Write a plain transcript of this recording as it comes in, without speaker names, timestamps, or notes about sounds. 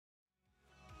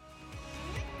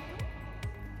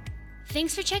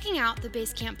Thanks for checking out the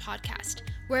Basecamp podcast.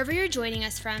 Wherever you're joining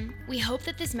us from, we hope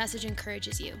that this message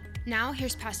encourages you. Now,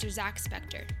 here's Pastor Zach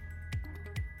Spector.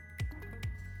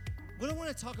 What I want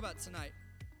to talk about tonight,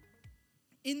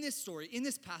 in this story, in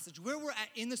this passage, where we're at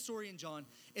in the story in John,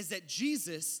 is that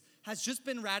Jesus has just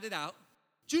been ratted out.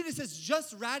 Judas has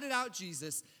just ratted out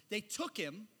Jesus. They took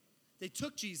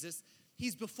Jesus.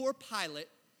 He's before Pilate,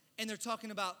 and they're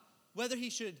talking about whether he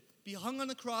should be hung on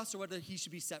the cross or whether he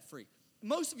should be set free.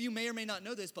 Most of you may or may not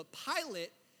know this, but Pilate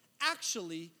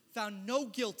actually found no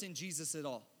guilt in Jesus at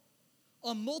all.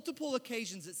 On multiple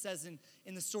occasions, it says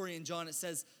in the story in John, it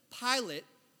says, Pilate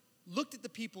looked at the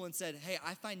people and said, hey,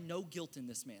 I find no guilt in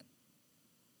this man.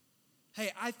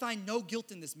 Hey, I find no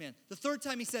guilt in this man. The third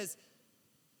time he says,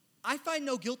 I find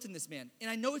no guilt in this man. And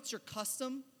I know it's your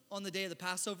custom on the day of the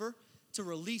Passover to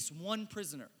release one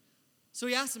prisoner. So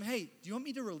he asked him, hey, do you want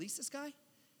me to release this guy?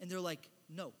 And they're like,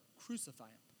 no, crucify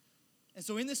him. And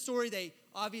so in this story, they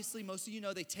obviously, most of you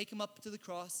know, they take him up to the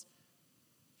cross.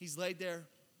 He's laid there.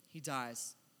 He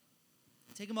dies.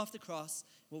 Take him off the cross.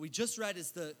 What we just read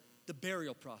is the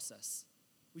burial process.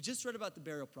 We just read about the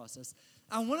burial process.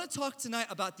 I want to talk tonight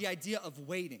about the idea of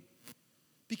waiting.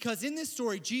 Because in this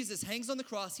story, Jesus hangs on the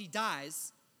cross. He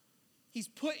dies. He's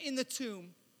put in the tomb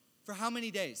for how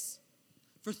many days?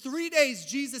 For 3 days,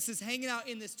 Jesus is hanging out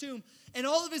in this tomb. And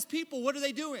all of his people, what are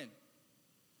they doing?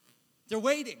 They're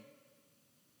waiting.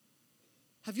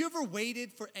 Have you ever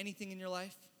waited for anything in your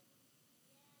life?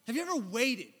 Have you ever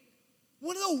waited?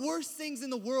 One of the worst things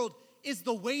in the world is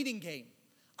the waiting game.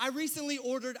 I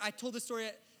told this story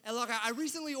at Lockout, I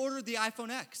recently ordered the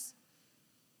iPhone X.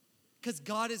 Because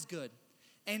God is good.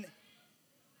 And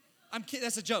I'm kidding,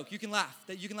 that's a joke. You can laugh.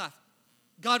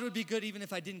 God would be good even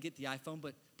if I didn't get the iPhone,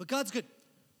 but God's good.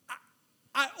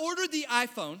 I ordered the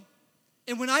iPhone,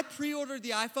 and when I pre-ordered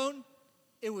the iPhone,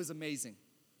 it was amazing.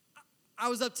 I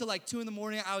was up till like 2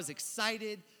 a.m. I was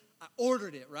excited. I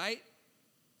ordered it, right?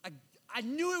 I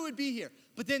knew it would be here.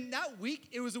 But then that week,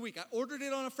 it was a week. I ordered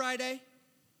it on a Friday,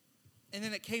 and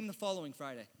then it came the following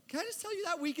Friday. Can I just tell you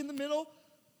that week in the middle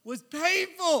was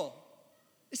painful?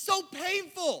 It's so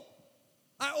painful.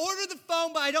 I ordered the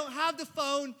phone, but I don't have the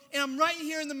phone, and I'm right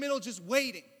here in the middle just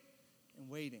waiting and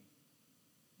waiting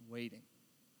and waiting.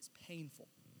 It's painful.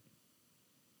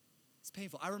 It's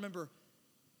painful. I remember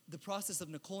the process of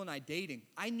Nicole and I dating.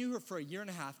 I knew her for a year and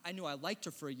a half. I knew I liked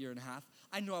her for a year and a half.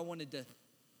 I knew I wanted to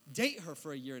date her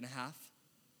for a year and a half.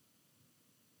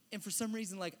 And for some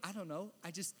reason, I don't know,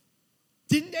 I just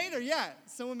didn't date her yet.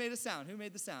 Someone made a sound. Who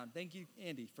made the sound? Thank you,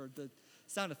 Andy, for the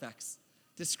sound effects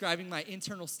describing my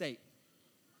internal state.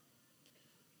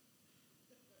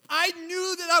 I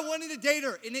knew that I wanted to date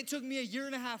her, and it took me a year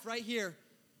and a half right here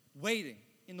waiting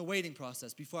in the waiting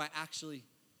process before I actually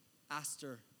asked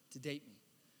her to date me.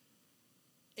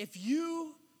 If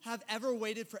you have ever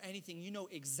waited for anything, you know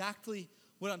exactly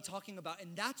what I'm talking about.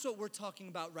 And that's what we're talking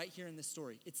about right here in this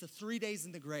story. It's the 3 days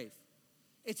in the grave.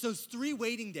 It's those 3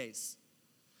 waiting days.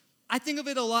 I think of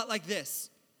it a lot like this.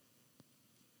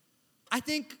 I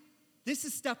think this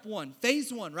is step 1,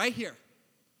 phase 1 right here.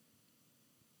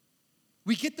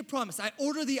 We get the promise. I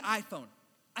order the iPhone.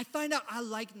 I find out I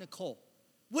like Nicole.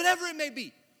 Whatever it may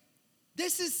be.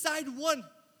 This is side 1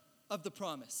 of the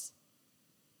promise.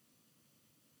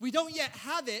 We don't yet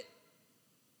have it,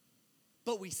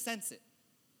 but we sense it.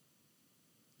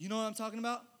 You know what I'm talking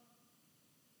about?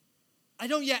 I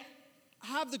don't yet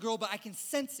have the girl, but I can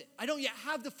sense it. I don't yet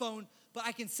have the phone, but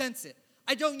I can sense it.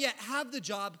 I don't yet have the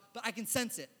job, but I can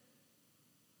sense it.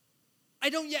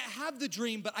 I don't yet have the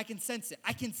dream, but I can sense it.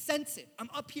 I can sense it. I'm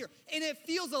up here. And it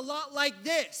feels a lot like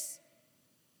this.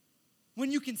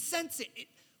 When you can sense it,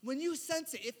 when you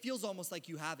sense it, it feels almost like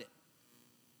you have it.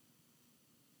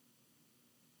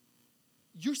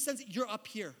 You're up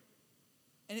here.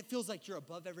 And it feels like you're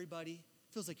above everybody.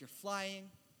 It feels like you're flying.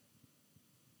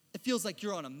 It feels like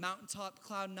you're on a mountaintop,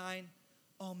 cloud 9.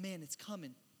 Oh man, it's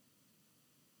coming.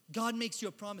 God makes you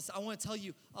a promise. I want to tell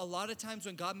you, a lot of times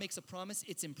when God makes a promise,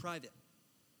 it's in private.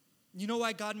 You know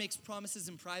why God makes promises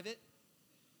in private?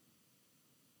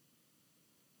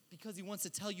 Because he wants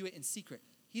to tell you it in secret.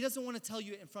 He doesn't want to tell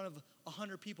you it in front of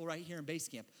 100 people right here in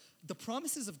Basecamp. The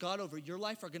promises of God over your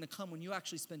life are going to come when you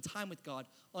actually spend time with God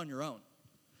on your own.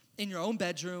 In your own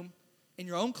bedroom, in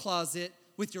your own closet,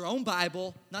 with your own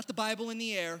Bible, not the Bible in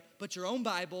the air, but your own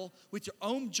Bible, with your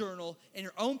own journal and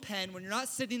your own pen, when you're not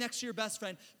sitting next to your best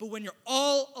friend, but when you're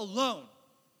all alone.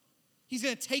 He's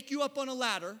going to take you up on a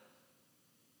ladder,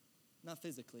 not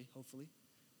physically, hopefully.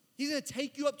 He's going to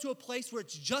take you up to a place where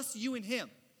it's just you and him.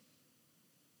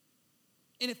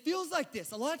 And it feels like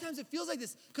this. A lot of times it feels like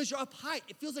this because you're up high.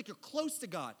 It feels like you're close to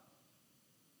God.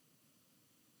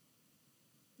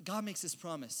 God makes this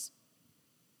promise.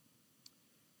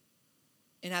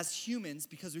 And as humans,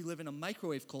 because we live in a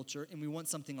microwave culture and we want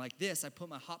something like this, I put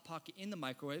my Hot Pocket in the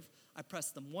microwave, I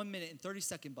press the 1 minute and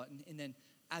 30-second button, and then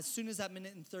as soon as that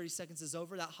minute and 30 seconds is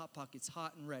over, that Hot Pocket's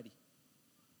hot and ready.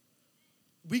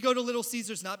 We go to Little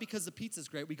Caesars not because the pizza's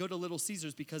great. We go to Little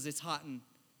Caesars because it's hot and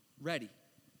ready.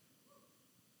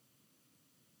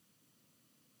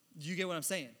 You get what I'm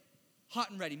saying? Hot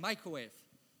and ready, microwave.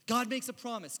 God makes a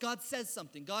promise. God says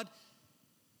something. God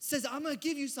says, I'm going to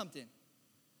give you something.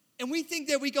 And we think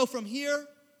that we go from here,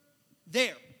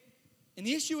 there. And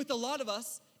the issue with a lot of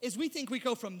us is we think we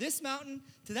go from this mountain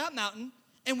to that mountain,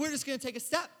 and we're just going to take a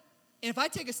step. And if I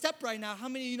take a step right now, how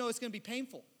many of you know it's going to be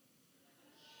painful?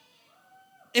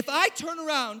 If I turn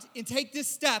around and take this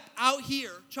step out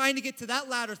here, trying to get to that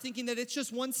ladder, thinking that it's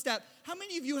just one step, how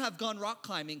many of you have gone rock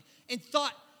climbing and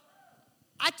thought,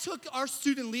 I took our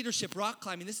student leadership rock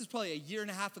climbing, this is probably a year and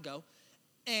a half ago,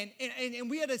 and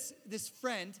we had this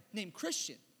friend named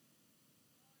Christian.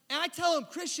 And I tell him,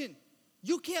 Christian,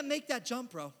 you can't make that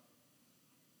jump, bro.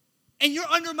 And you're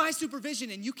under my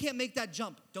supervision and you can't make that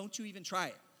jump. Don't you even try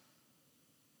it.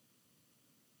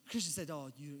 Christian said, oh,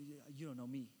 you don't know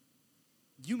me.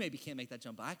 You maybe can't make that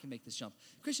jump, but I can make this jump.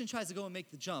 Christian tries to go and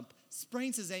make the jump,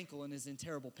 sprains his ankle and is in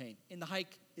terrible pain. And the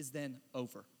hike is then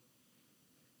over.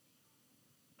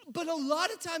 But a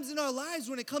lot of times in our lives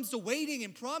when it comes to waiting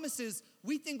and promises,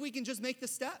 we think we can just make the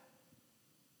step.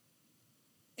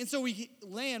 And so we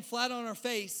land flat on our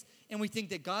face and we think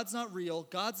that God's not real,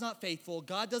 God's not faithful,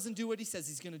 God doesn't do what he says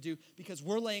he's going to do because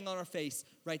we're laying on our face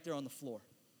right there on the floor.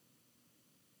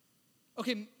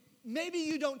 Okay, maybe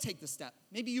you don't take the step.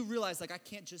 Maybe you realize, like, I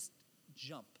can't just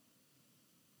jump.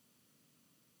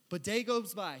 But day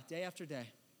goes by, day after day.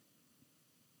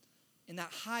 And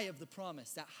that high of the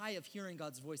promise, that high of hearing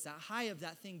God's voice, that high of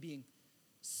that thing being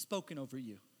spoken over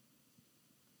you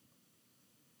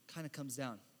kind of comes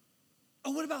down.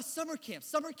 Oh, what about summer camp?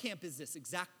 Summer camp is this,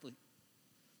 exactly.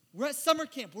 We're at summer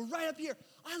camp. We're right up here.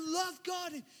 I love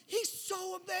God, and he's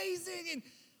so amazing, and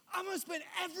I'm going to spend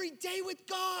every day with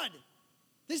God.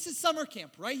 This is summer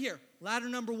camp right here, ladder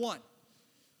number 1.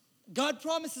 God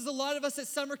promises a lot of us at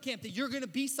summer camp that you're going to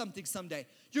be something someday.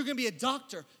 You're going to be a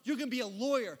doctor. You're going to be a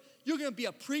lawyer. You're going to be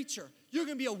a preacher. You're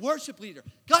going to be a worship leader.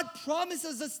 God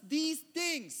promises us these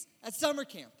things at summer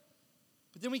camp.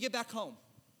 But then we get back home.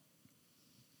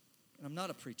 And I'm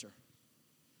not a preacher.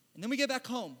 And then we get back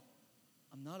home.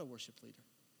 I'm not a worship leader.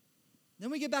 Then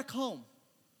we get back home.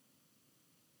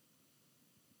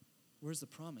 Where's the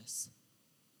promise?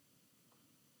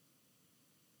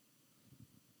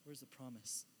 Where's the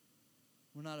promise?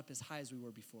 We're not up as high as we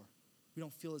were before. We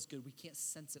don't feel as good. We can't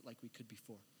sense it like we could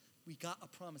before. We got a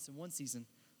promise in one season,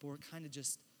 but we're kind of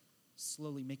just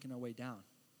slowly making our way down.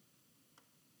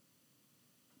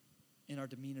 And our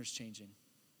demeanor's changing.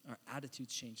 Our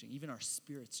attitude's changing. Even our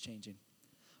spirit's changing.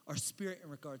 Our spirit in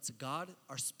regards to God,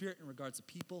 our spirit in regards to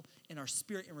people, and our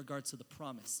spirit in regards to the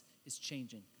promise is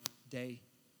changing day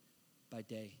by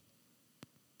day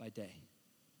by day.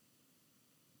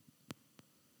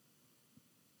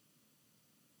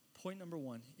 Point number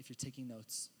 1, if you're taking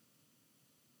notes,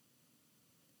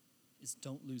 is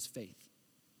don't lose faith.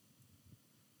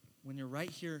 When you're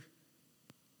right here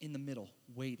in the middle,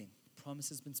 waiting, promise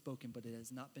has been spoken, but it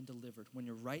has not been delivered. When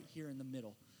you're right here in the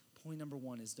middle, point number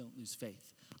 1 is don't lose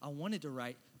faith. I wanted to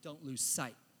write, don't lose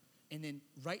sight. And then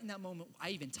right in that moment, I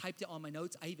even typed it on my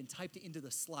notes. I even typed it into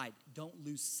the slide, don't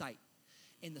lose sight.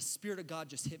 And the Spirit of God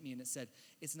just hit me and it said,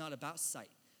 it's not about sight.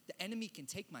 The enemy can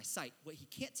take my sight. What he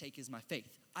can't take is my faith.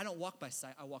 I don't walk by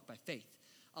sight, I walk by faith.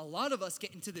 A lot of us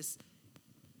get into this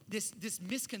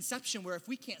misconception where if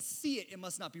we can't see it, it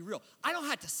must not be real. I don't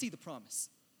have to see the promise.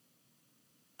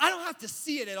 I don't have to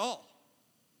see it at all.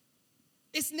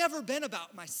 It's never been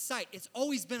about my sight. It's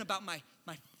always been about my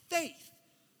faith.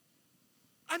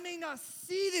 I may not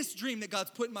see this dream that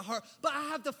God's put in my heart, but I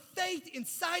have the faith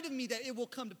inside of me that it will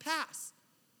come to pass.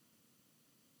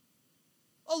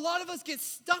 A lot of us get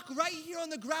stuck right here on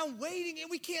the ground waiting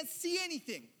and we can't see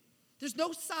anything. There's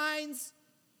no signs.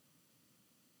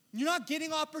 You're not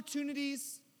getting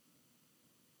opportunities.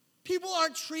 People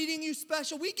aren't treating you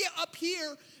special. We get up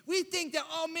here, we think that,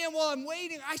 oh man, while I'm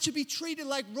waiting, I should be treated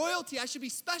like royalty. I should be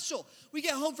special. We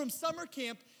get home from summer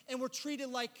camp and we're treated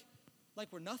like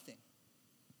we're nothing.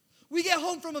 We get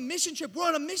home from a mission trip. We're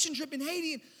on a mission trip in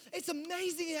Haiti and it's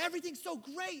amazing and everything's so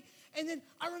great. And then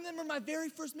I remember my very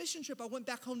first mission trip. I went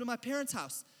back home to my parents'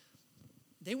 house.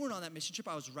 They weren't on that mission trip.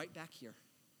 I was right back here.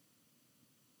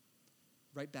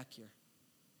 Right back here.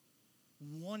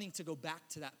 Wanting to go back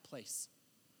to that place.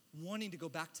 Wanting to go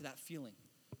back to that feeling.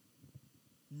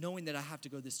 Knowing that I have to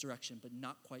go this direction, but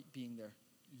not quite being there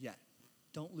yet.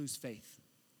 Don't lose faith.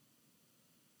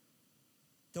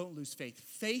 Don't lose faith.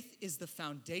 Faith is the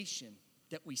foundation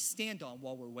that we stand on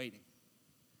while we're waiting.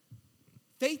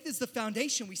 Faith is the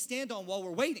foundation we stand on while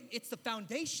we're waiting. It's the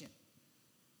foundation.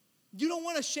 You don't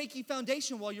want a shaky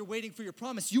foundation while you're waiting for your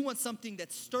promise. You want something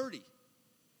that's sturdy.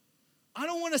 I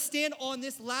don't want to stand on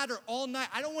this ladder all night.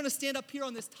 I don't want to stand up here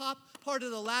on this top part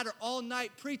of the ladder all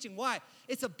night preaching. Why?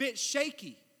 It's a bit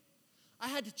shaky. I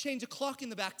had to change a clock in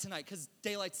the back tonight because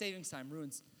daylight savings time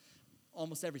ruins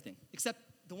almost everything. Except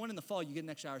the one in the fall, you get an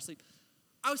extra hour of sleep.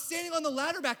 I was standing on the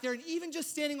ladder back there, and even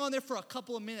just standing on there for a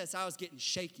couple of minutes, I was getting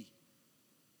shaky.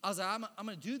 I was like, I'm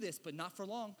going to do this, but not for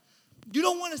long. You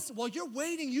don't want to, while you're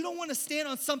waiting, you don't want to stand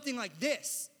on something like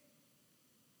this.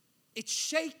 It's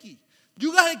shaky.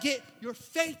 You got to get your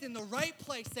faith in the right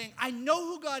place, saying, I know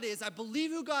who God is, I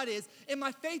believe who God is, and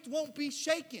my faith won't be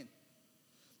shaken.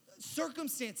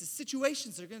 Circumstances,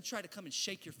 situations are going to try to come and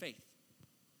shake your faith.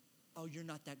 Oh, you're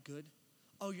not that good.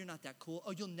 Oh, you're not that cool.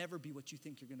 Oh, you'll never be what you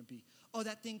think you're going to be. Oh,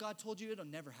 that thing God told you, it'll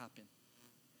never happen.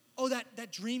 Oh,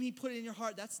 that dream he put in your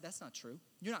heart, that's not true.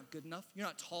 You're not good enough. You're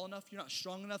not tall enough. You're not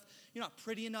strong enough. You're not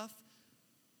pretty enough.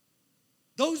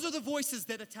 Those are the voices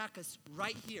that attack us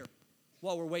right here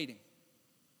while we're waiting.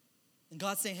 And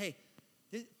God's saying, hey,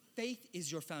 faith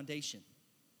is your foundation.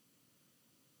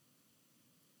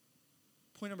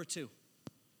 Point number 2.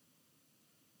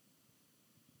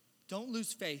 Don't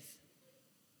lose faith.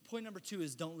 Point number 2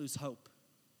 is don't lose hope.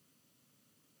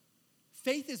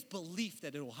 Faith is belief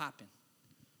that it will happen.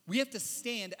 We have to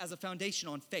stand as a foundation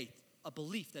on faith, a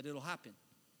belief that it'll happen.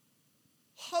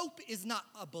 Hope is not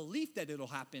a belief that it'll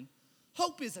happen.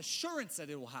 Hope is assurance that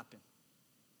it will happen.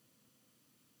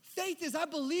 Faith is I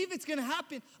believe it's going to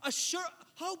happen.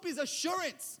 Hope is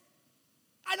assurance.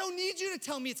 I don't need you to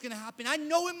tell me it's going to happen. I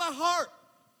know in my heart.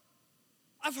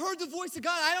 I've heard the voice of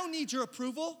God. I don't need your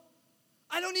approval.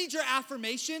 I don't need your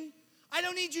affirmation. I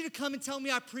don't need you to come and tell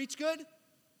me I preach good.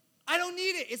 I don't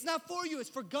need it. It's not for you. It's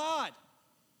for God.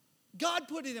 God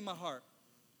put it in my heart.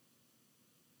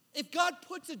 If God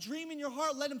puts a dream in your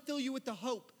heart, let him fill you with the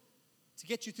hope to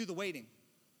get you through the waiting.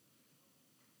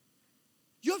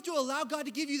 You have to allow God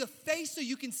to give you the faith so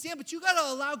you can stand, but you got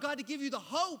to allow God to give you the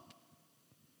hope.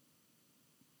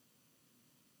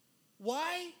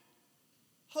 Why?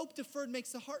 Hope deferred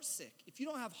makes the heart sick. If you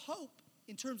don't have hope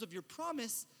in terms of your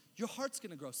promise, your heart's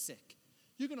going to grow sick.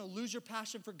 You're going to lose your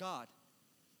passion for God.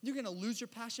 You're going to lose your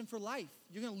passion for life.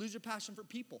 You're going to lose your passion for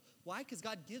people. Why? Because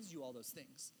God gives you all those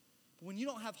things. But when you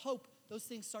don't have hope, those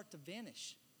things start to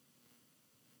vanish.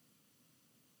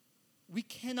 We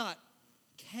cannot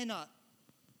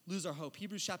lose our hope.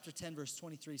 Hebrews chapter 10, verse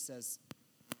 23 says,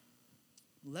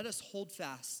 let us hold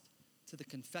fast to the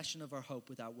confession of our hope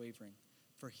without wavering,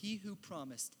 for he who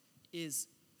promised is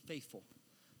faithful.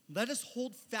 Let us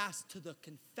hold fast to the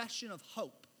confession of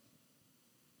hope.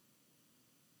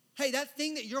 Hey, that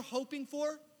thing that you're hoping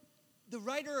for, the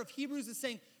writer of Hebrews is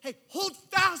saying, hey, hold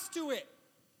fast to it.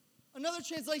 Another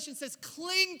translation says,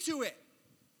 cling to it.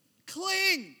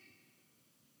 Cling.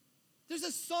 There's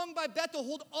a song by Bethel,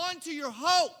 hold on to your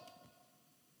hope.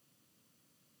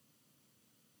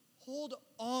 Hold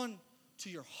on to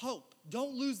your hope.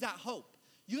 Don't lose that hope.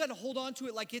 You got to hold on to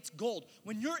it like it's gold.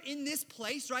 When you're in this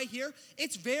place right here,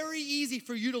 it's very easy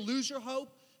for you to lose your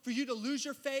hope, for you to lose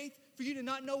your faith, for you to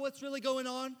not know what's really going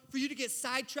on, for you to get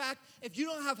sidetracked. If you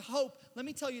don't have hope, let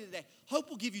me tell you today, hope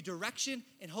will give you direction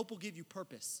and hope will give you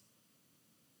purpose.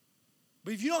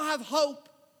 But if you don't have hope,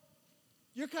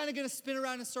 you're kind of going to spin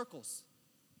around in circles.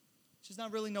 Just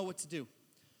not really know what to do.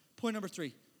 Point number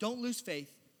 3, don't lose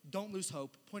faith. Don't lose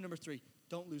hope. Point number 3,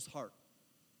 don't lose heart.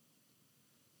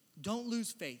 Don't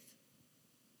lose faith.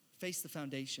 Face the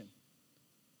foundation.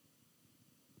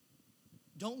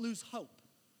 Don't lose hope.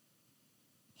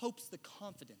 Hope's the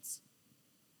confidence.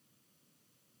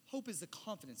 Hope is the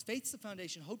confidence. Faith's the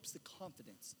foundation. Hope's the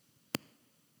confidence.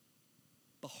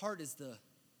 The heart is the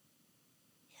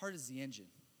engine.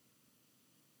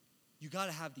 You got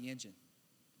to have the engine.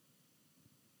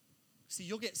 See,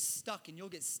 you'll get stuck and you'll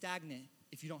get stagnant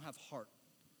if you don't have heart.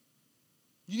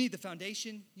 You need the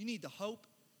foundation, you need the hope,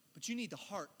 but you need the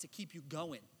heart to keep you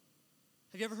going.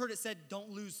 Have you ever heard it said, don't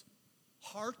lose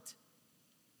heart?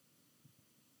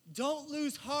 Don't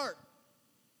lose heart.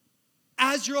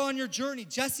 As you're on your journey,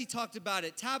 Jesse talked about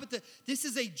it. Tabitha, this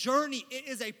is a journey. It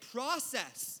is a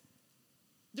process.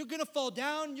 You're going to fall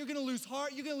down. You're going to lose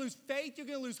heart. You're going to lose faith. You're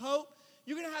going to lose hope.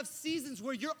 You're going to have seasons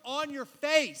where you're on your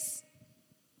face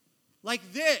like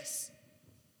this.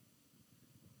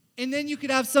 And then you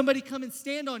could have somebody come and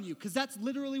stand on you, because that's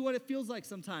literally what it feels like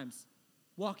sometimes,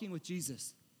 walking with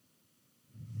Jesus.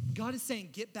 God is saying,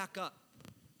 get back up.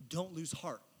 Don't lose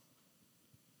heart.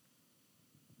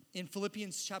 In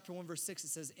Philippians chapter 1, verse 6, it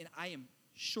says, and I am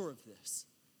sure of this.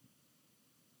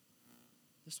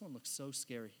 This one looks so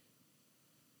scary.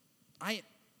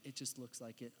 It just looks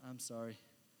like it. I'm sorry.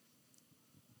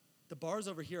 The bars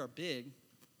over here are big.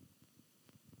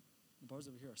 The bars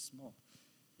over here are small.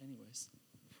 Anyways.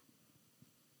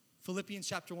 Philippians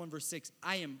chapter 1, verse 6,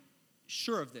 I am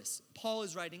sure of this. Paul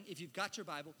is writing, if you've got your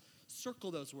Bible,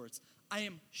 circle those words. I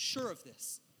am sure of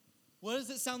this. What does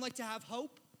it sound like to have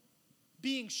hope?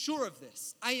 Being sure of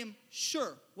this. I am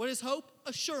sure. What is hope?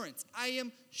 Assurance. I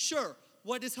am sure.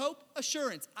 What is hope?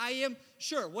 Assurance. I am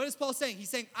sure. What is Paul saying? He's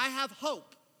saying, I have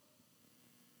hope.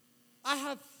 I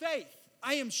have faith.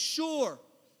 I am sure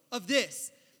of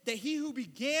this, that he who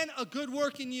began a good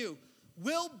work in you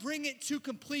will bring it to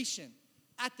completion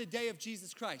at the day of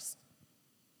Jesus Christ.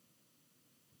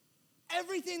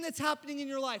 Everything that's happening in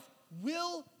your life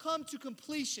will come to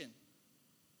completion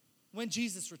when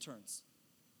Jesus returns.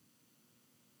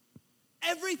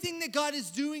 Everything that God is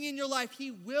doing in your life,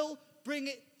 he will bring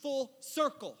it full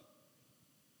circle.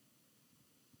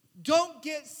 Don't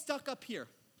get stuck up here.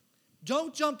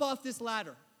 Don't jump off this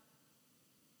ladder.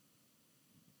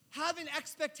 Have an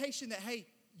expectation that, hey,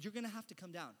 you're going to have to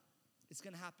come down. It's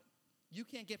going to happen. You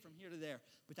can't get from here to there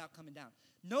without coming down.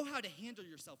 Know how to handle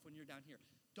yourself when you're down here.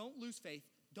 Don't lose faith,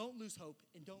 don't lose hope,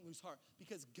 and don't lose heart,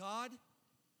 because God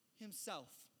himself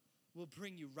will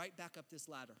bring you right back up this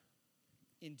ladder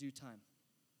in due time.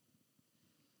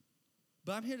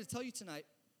 But I'm here to tell you tonight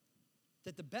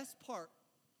that the best part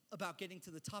about getting to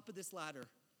the top of this ladder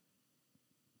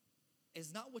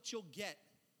is not what you'll get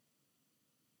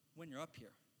when you're up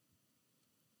here.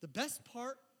 The best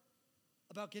part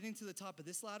about getting to the top of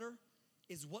this ladder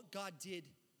is what God did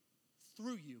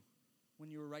through you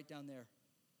when you were right down there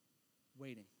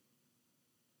waiting.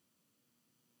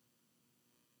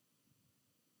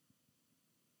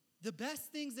 The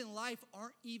best things in life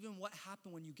aren't even what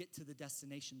happened when you get to the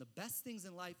destination. The best things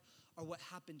in life are what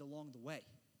happened along the way.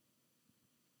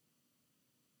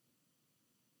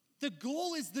 The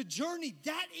goal is the journey.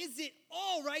 That is it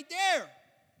all right there.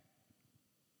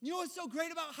 You know what's so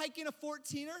great about hiking a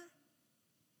 14er?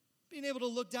 Being able to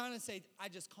look down and say, I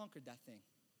just conquered that thing.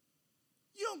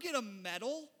 You don't get a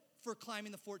medal for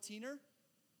climbing the 14er.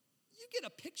 You get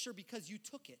a picture because you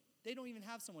took it. They don't even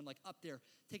have someone like up there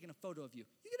taking a photo of you.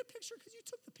 You get a picture because you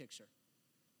took the picture.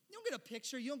 You don't get a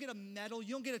picture. You don't get a medal.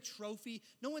 You don't get a trophy.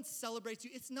 No one celebrates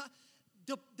you. It's not,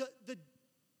 the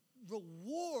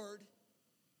reward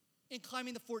in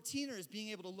climbing the 14er is being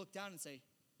able to look down and say,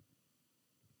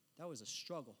 that was a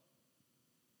struggle.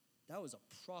 That was a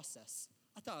process.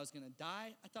 I thought I was going to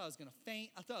die. I thought I was going to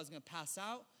faint. I thought I was going to pass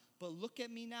out. But look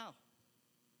at me now.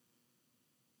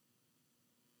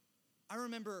 I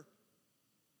remember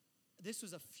this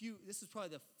was probably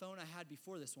the phone I had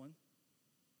before this one.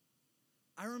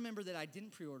 I remember that I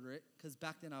didn't pre-order it because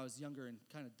back then I was younger and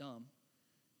kind of dumb.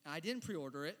 And I didn't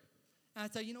pre-order it. And I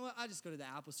thought, you know what? I'll just go to the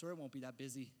Apple store. It won't be that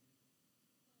busy.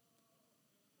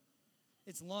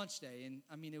 It's launch day. And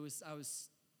I mean, I was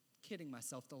kidding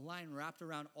myself. The line wrapped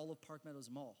around all of Park Meadows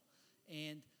Mall.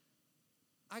 And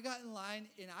I got in line,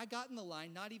 and I got in the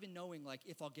line not even knowing, like,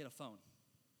 if I'll get a phone.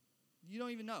 You don't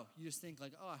even know. You just think,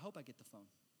 like, oh, I hope I get the phone.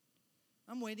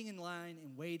 I'm waiting in line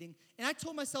and waiting. And I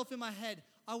told myself in my head,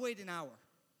 I'll wait an hour.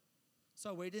 So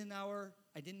I waited an hour.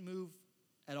 I didn't move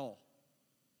at all.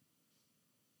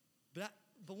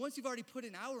 But once you've already put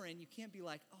an hour in, you can't be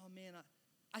like, oh, man.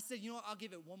 I said, you know what? I'll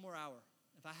give it one more hour.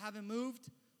 If I haven't moved,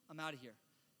 I'm out of here.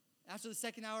 After the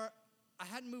second hour, I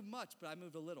hadn't moved much, but I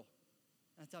moved a little.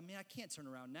 And I thought, man, I can't turn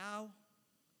around now.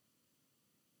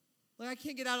 Like, I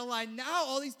can't get out of line now.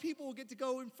 All these people will get to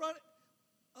go in front.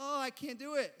 Oh, I can't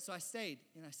do it. So I stayed,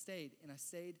 and I stayed, and I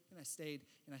stayed, and I stayed,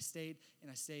 and I stayed,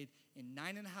 and I stayed. And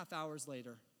 9.5 hours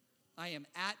later, I am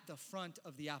at the front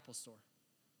of the Apple store.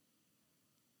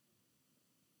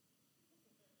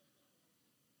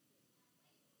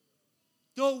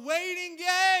 The waiting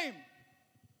game.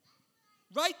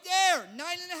 Right there. 9.5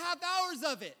 hours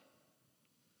of it.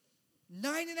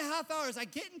 9.5 hours.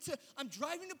 I'm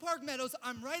driving to Park Meadows.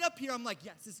 I'm right up here. I'm like,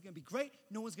 yes, this is going to be great.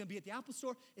 No one's going to be at the Apple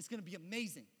store. It's going to be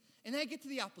amazing. And then I get to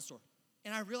the Apple store,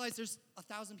 and I realize there's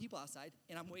 1,000 people outside,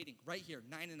 and I'm waiting right here,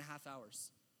 9.5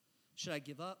 hours. Should I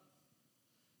give up?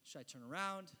 Should I turn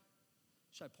around?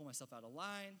 Should I pull myself out of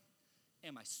line?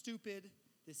 Am I stupid?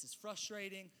 This is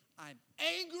frustrating. I'm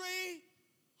angry,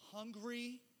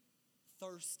 hungry,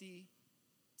 thirsty,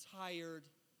 tired,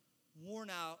 worn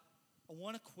out. I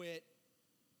want to quit.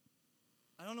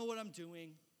 I don't know what I'm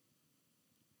doing.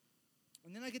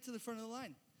 And then I get to the front of the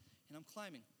line, and I'm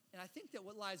climbing. And I think that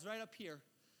what lies right up here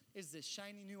is this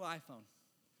shiny new iPhone.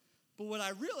 But what I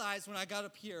realized when I got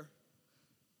up here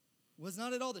was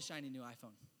not at all the shiny new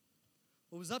iPhone.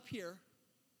 What was up here,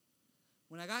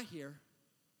 when I got here,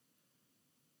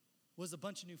 was a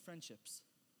bunch of new friendships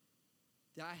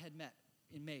that I had met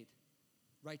and made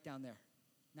right down there,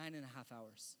 9.5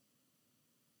 hours.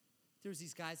 There was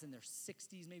these guys in their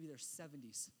 60s, maybe their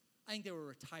 70s. I think they were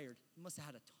retired. They must have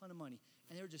had a ton of money,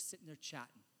 and they were just sitting there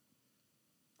chatting.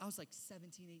 I was like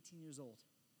 17, 18 years old.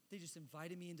 They just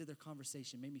invited me into their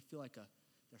conversation, made me feel like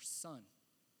their son.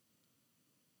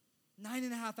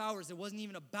 9.5 hours. It wasn't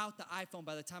even about the iPhone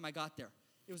by the time I got there.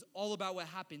 It was all about what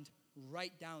happened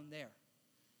right down there.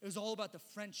 It was all about the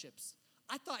friendships.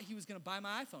 I thought he was going to buy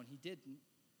my iPhone. He didn't.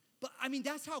 But, I mean,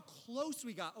 that's how close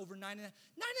we got over 9.5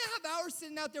 hours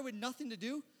sitting out there with nothing to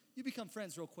do. You become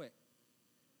friends real quick.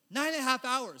 9.5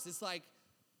 hours. It's like,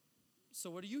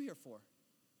 so what are you here for?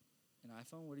 An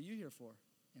iPhone? What are you here for?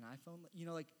 An iPhone? You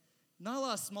know, like, not a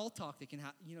lot of small talk that can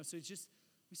happen. You know, so it's just,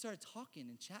 we started talking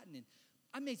and chatting. And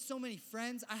I made so many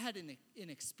friends. I had an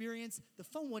experience. The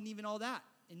phone wasn't even all that.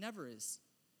 It never is.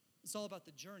 It's all about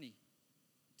the journey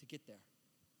to get there.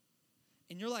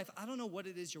 In your life, I don't know what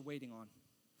it is you're waiting on.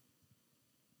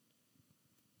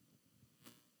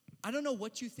 I don't know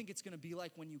what you think it's going to be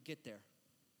like when you get there.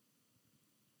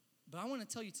 But I want to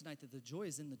tell you tonight that the joy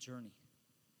is in the journey.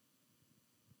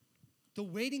 The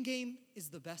waiting game is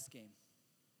the best game.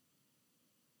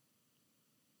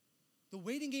 The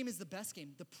waiting game is the best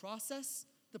game. The process,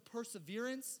 the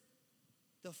perseverance,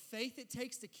 the faith it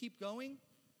takes to keep going,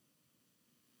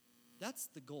 that's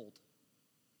the gold.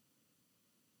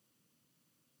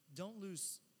 Don't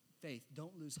lose faith.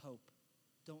 Don't lose hope.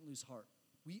 Don't lose heart.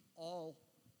 We all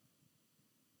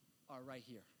are right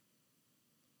here.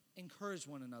 Encourage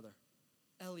one another.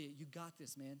 Elliot, you got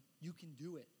this, man. You can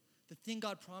do it. The thing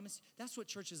God promised, that's what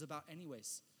church is about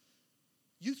anyways.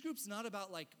 Youth group's not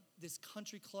about like this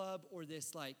country club or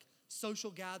this like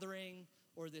social gathering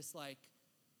or this like,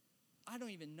 I don't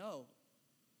even know.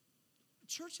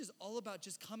 Church is all about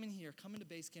just coming here, coming to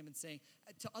base camp and saying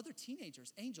to other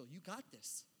teenagers, Angel, you got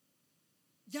this.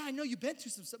 Yeah, I know you've been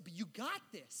through some stuff, but you got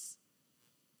this.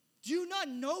 Do you not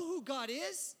know who God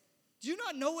is? Do you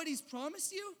not know what he's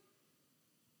promised you?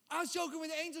 I was joking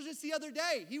with Angel just the other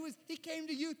day. He came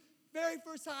to youth very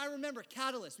first time I remember,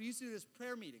 Catalyst. We used to do this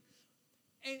prayer meeting.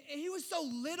 And he was so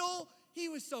little. He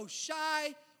was so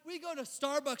shy. We go to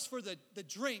Starbucks for the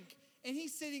drink, and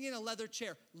he's sitting in a leather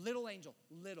chair. Little Angel,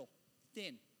 little,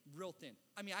 thin, real thin.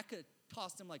 I mean, I could have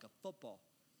tossed him like a football.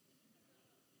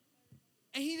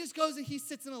 And he just goes and he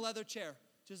sits in a leather chair,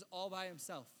 just all by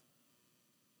himself.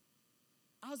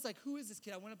 I was like, who is this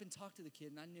kid? I went up and talked to the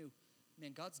kid, and I knew,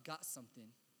 man, God's got something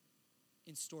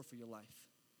in store for your life.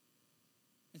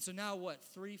 And so now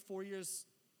 3-4 years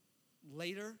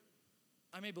later,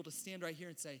 I'm able to stand right here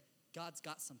and say, God's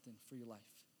got something for your life.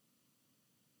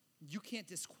 You can't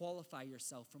disqualify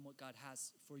yourself from what God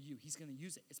has for you. He's going to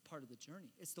use it. It's part of the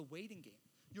journey. It's the waiting game.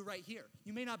 You're right here.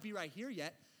 You may not be right here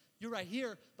yet. You're right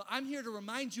here, but I'm here to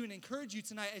remind you and encourage you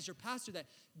tonight as your pastor that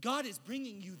God is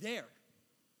bringing you there.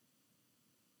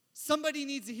 Somebody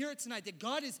needs to hear it tonight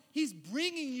that he's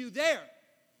bringing you there.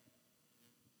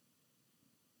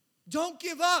 Don't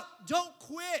give up. Don't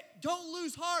quit. Don't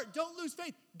lose heart. Don't lose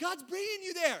faith. God's bringing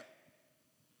you there.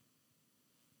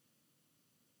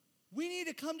 We need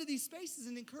to come to these spaces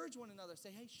and encourage one another. Say,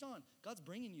 hey, Sean, God's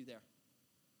bringing you there.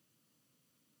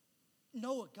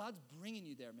 Noah, God's bringing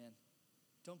you there, man.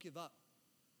 Don't give up.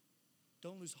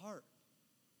 Don't lose heart.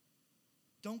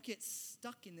 Don't get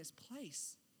stuck in this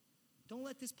place. Don't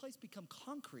let this place become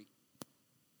concrete.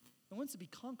 It wants to be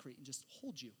concrete and just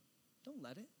hold you. Don't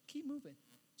let it. Keep moving.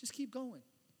 Just keep going.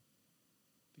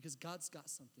 Because God's got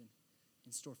something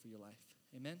in store for your life.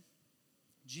 Amen?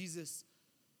 Jesus,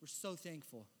 we're so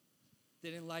thankful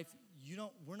that in life,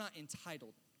 we're not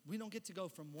entitled. We don't get to go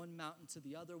from one mountain to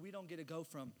the other. We don't get to go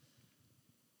from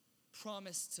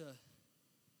promise to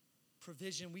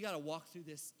provision. We got to walk through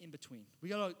this in between. We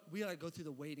got to go through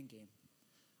the waiting game.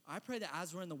 I pray that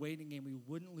as we're in the waiting game, we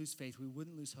wouldn't lose faith, we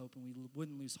wouldn't lose hope, and we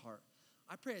wouldn't lose heart.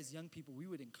 I pray as young people, we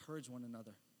would encourage one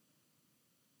another.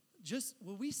 Just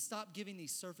will we stop giving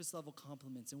these surface level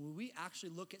compliments, and will we actually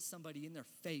look at somebody in their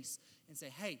face and say,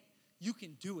 hey, you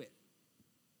can do it.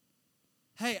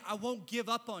 Hey, I won't give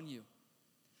up on you.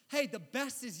 Hey, the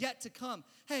best is yet to come.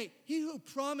 Hey, he who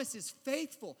promises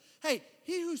faithful. Hey,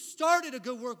 he who started a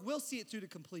good work will see it through to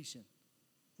completion.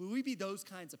 Will we be those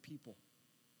kinds of people?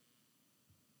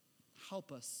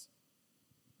 Help us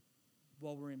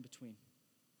while we're in between.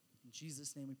 In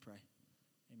Jesus' name we pray.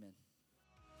 Amen.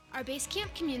 Our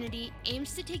Basecamp community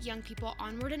aims to take young people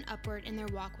onward and upward in their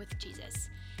walk with Jesus.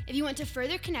 If you want to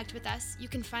further connect with us, you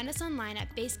can find us online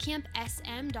at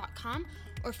basecampsm.com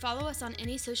or follow us on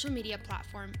any social media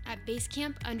platform at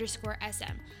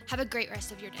basecamp_sm. Have a great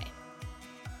rest of your day.